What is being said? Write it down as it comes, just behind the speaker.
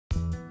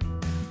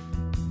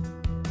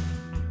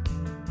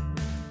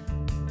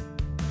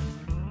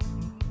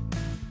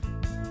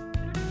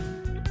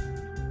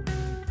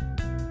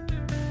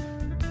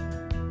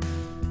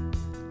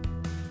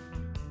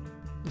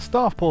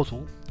staff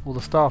portal, or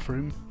the staff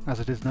room as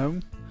it is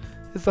known,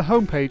 is the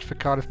homepage for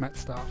Cardiff Met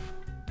staff.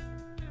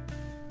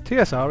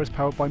 TSR is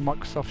powered by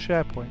Microsoft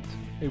SharePoint,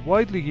 a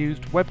widely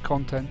used web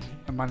content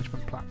and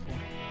management platform.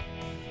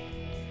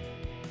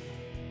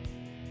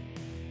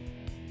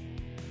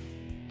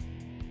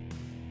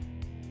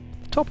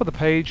 The top of the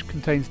page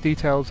contains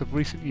details of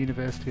recent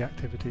university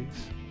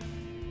activities.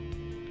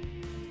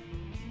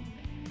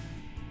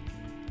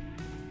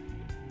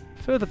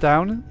 Further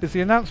down is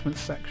the announcements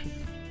section.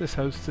 This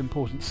hosts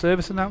important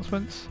service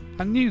announcements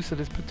and news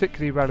that is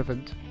particularly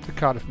relevant to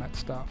Cardiff Met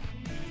staff.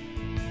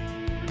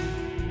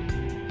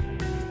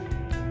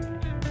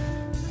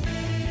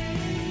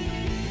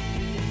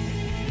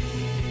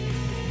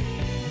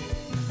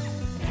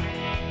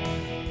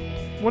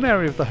 One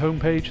area of the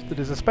homepage that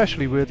is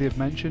especially worthy of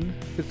mention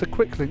is the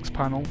Quick Links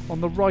panel on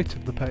the right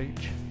of the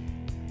page.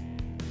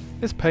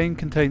 This pane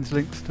contains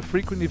links to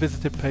frequently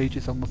visited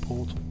pages on the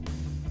portal,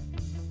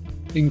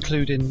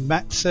 including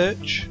Met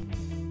Search,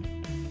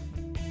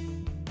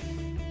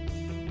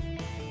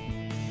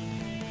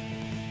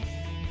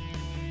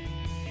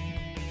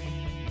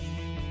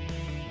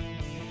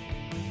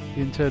 the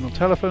internal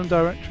telephone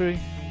directory,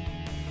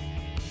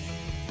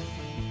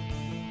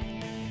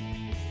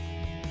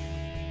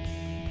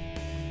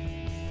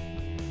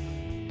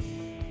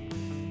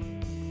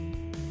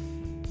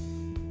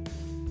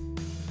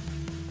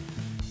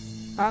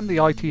 and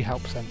the IT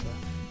Help Centre.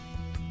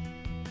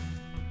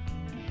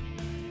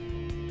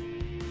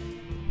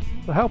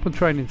 The Help and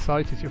Training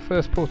site is your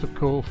first port of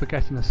call for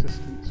getting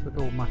assistance with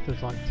all matters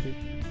IT.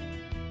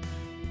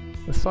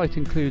 The site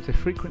includes a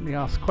frequently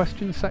asked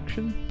questions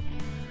section,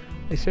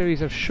 a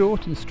series of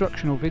short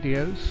instructional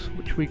videos,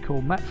 which we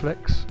call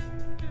Metflix,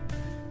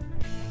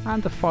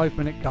 and a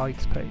 5-minute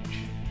guides page.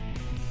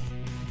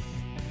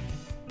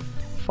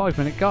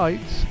 5-minute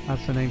guides,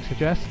 as the name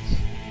suggests,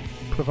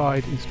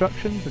 provide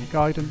instructions and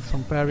guidance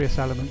on various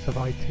elements of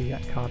IT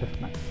at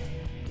Cardiff Met,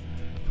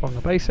 from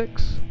the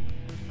basics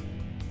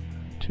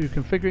to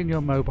configuring your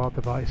mobile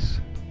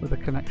device with a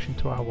connection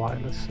to our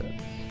wireless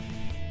service.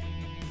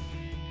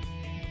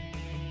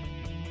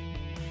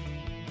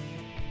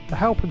 The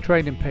help and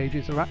training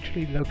pages are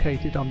actually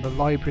located on the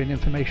Library and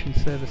Information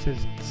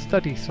Services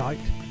study site,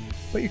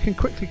 but you can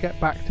quickly get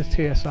back to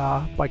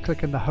TSR by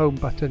clicking the Home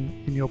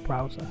button in your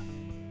browser.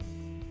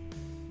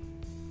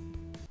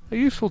 A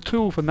useful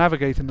tool for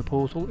navigating the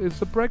portal is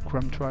the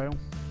breadcrumb trail.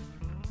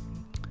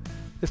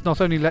 This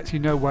not only lets you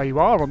know where you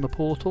are on the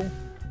portal,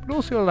 but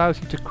also allows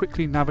you to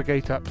quickly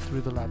navigate up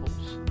through the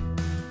levels.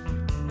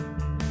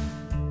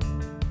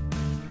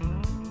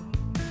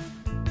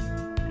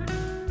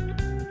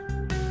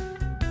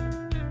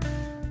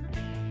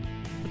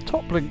 The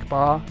top link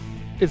bar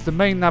is the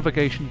main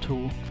navigation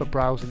tool for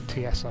browsing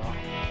TSR.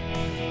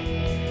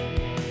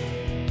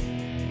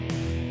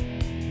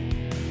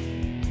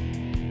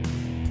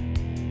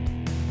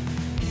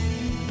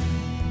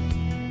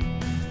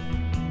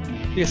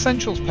 The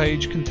Essentials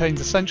page contains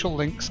essential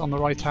links on the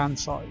right-hand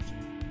side,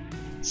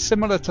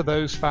 similar to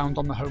those found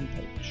on the home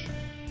page,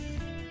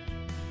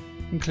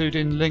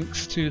 including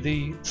links to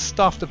the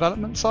staff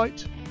development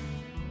site,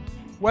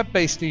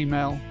 web-based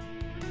email,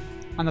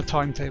 and a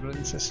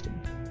timetabling system.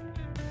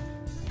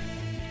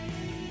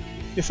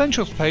 The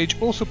Essentials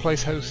page also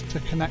plays host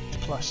to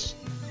Connect Plus.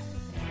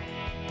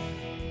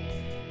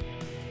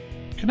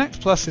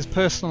 Connect Plus is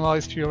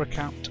personalised to your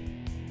account.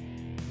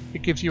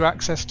 It gives you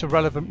access to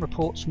relevant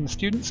reports from the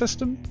student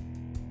system,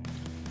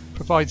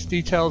 provides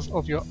details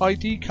of your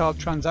ID card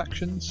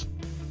transactions,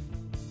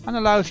 and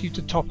allows you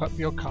to top up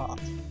your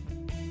card.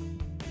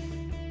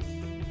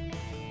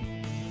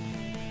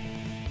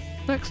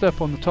 Next up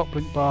on the top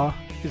link bar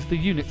is the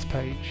Units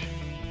page.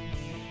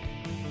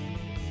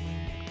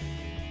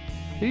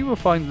 Here you will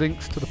find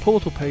links to the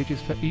portal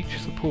pages for each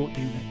support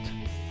unit.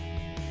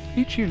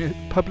 Each unit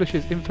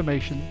publishes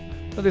information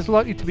that is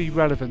likely to be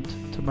relevant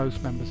to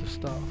most members of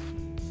staff.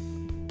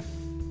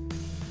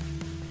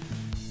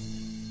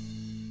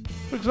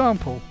 For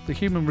example, the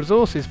Human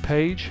Resources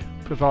page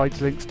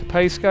provides links to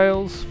pay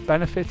scales,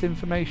 benefit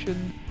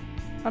information,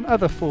 and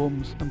other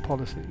forms and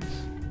policies.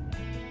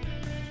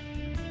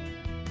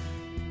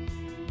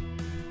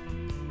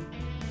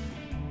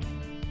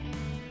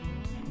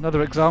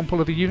 Another example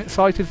of a unit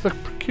site is the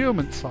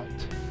Procurement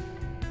site.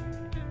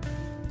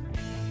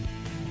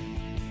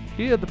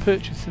 Here the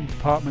Purchasing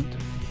Department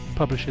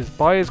publishes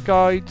buyer's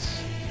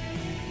guides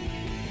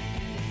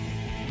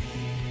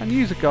and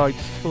user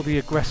guides for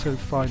the Aggresso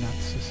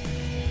finance system.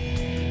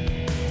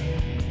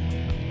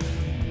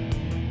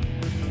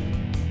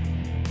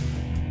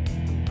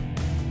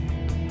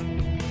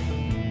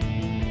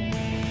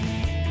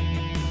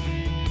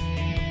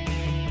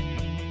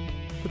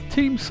 The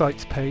Team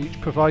Sites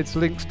page provides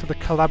links to the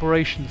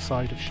collaboration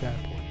side of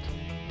SharePoint.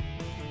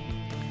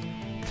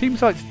 Team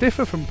sites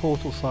differ from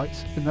portal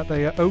sites in that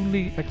they are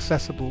only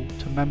accessible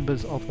to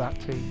members of that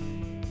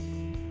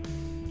team.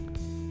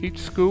 Each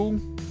school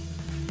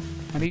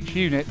and each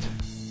unit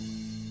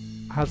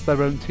has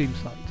their own team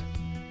site.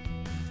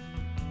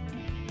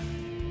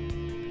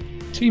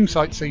 Team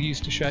sites are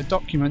used to share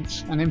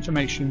documents and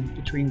information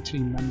between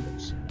team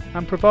members,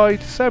 and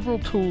provide several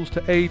tools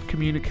to aid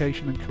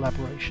communication and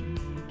collaboration,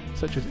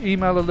 such as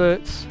email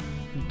alerts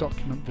and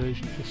document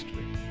version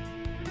history.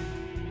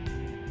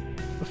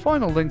 The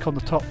final link on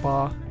the top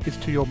bar is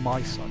to your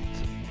My Site.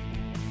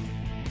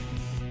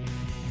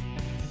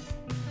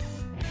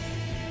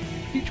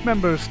 Each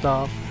member of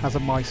staff has a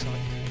My Site.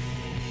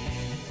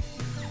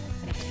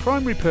 Its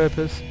primary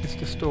purpose is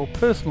to store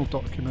personal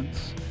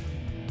documents,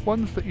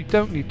 ones that you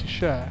don't need to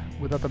share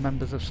with other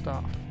members of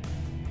staff.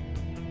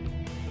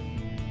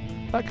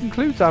 That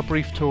concludes our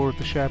brief tour of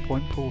the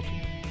SharePoint portal.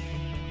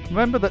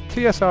 Remember that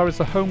TSR is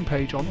the home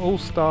page on all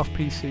staff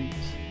PCs,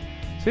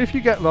 so if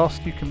you get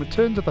lost you can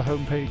return to the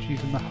home page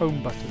using the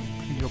Home button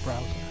in your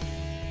browser.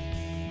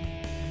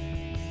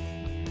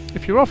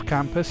 If you're off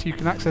campus, you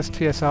can access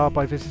TSR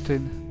by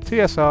visiting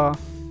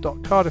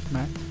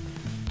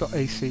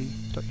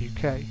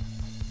tsr.cardiffmet.ac.uk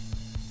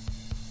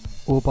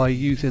or by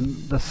using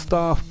the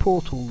staff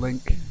portal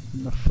link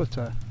in the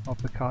footer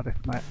of the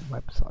Cardiff Met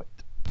website.